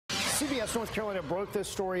CBS North Carolina broke this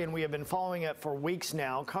story, and we have been following it for weeks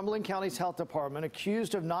now. Cumberland County's health department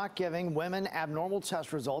accused of not giving women abnormal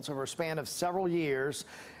test results over a span of several years.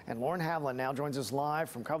 And Lauren Havlin now joins us live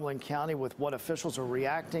from Cumberland County with what officials are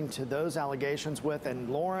reacting to those allegations with. And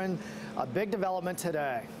Lauren, a big development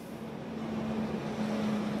today.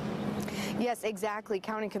 Yes, exactly.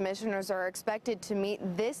 County commissioners are expected to meet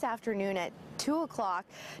this afternoon at 2 o'clock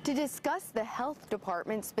to discuss the health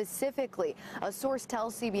department specifically. A source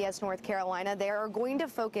tells CBS North Carolina they are going to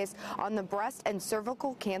focus on the breast and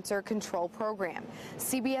cervical cancer control program.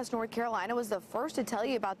 CBS North Carolina was the first to tell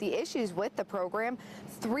you about the issues with the program.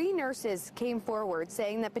 3 nurses came forward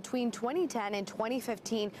saying that between 2010 and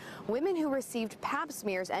 2015, women who received pap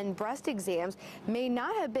smears and breast exams may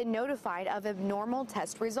not have been notified of abnormal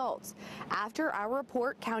test results. After our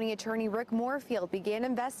report, County Attorney Rick Moorfield began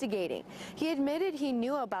investigating. He admitted he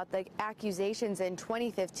knew about the accusations in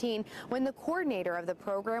 2015 when the coordinator of the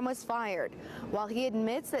program was fired. While he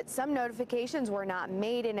admits that some notifications were not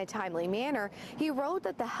made in a timely manner, he wrote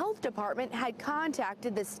that the health department had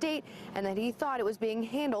contacted the state and that he thought it was being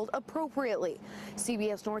handled appropriately.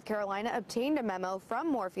 CBS North Carolina obtained a memo from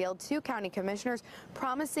Moorfield to county commissioners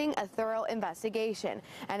promising a thorough investigation.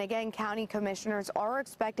 And again, county commissioners are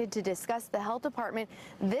expected to discuss the health department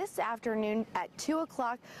this afternoon at 2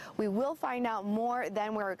 o'clock. We will find out more.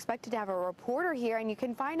 Then we're expected to have a reporter here, and you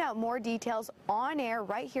can find out more details on air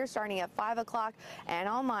right here starting at 5 o'clock and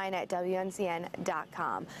online at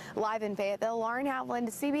WNCN.com. Live in Fayetteville, Lauren Havlin,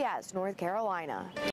 CBS North Carolina.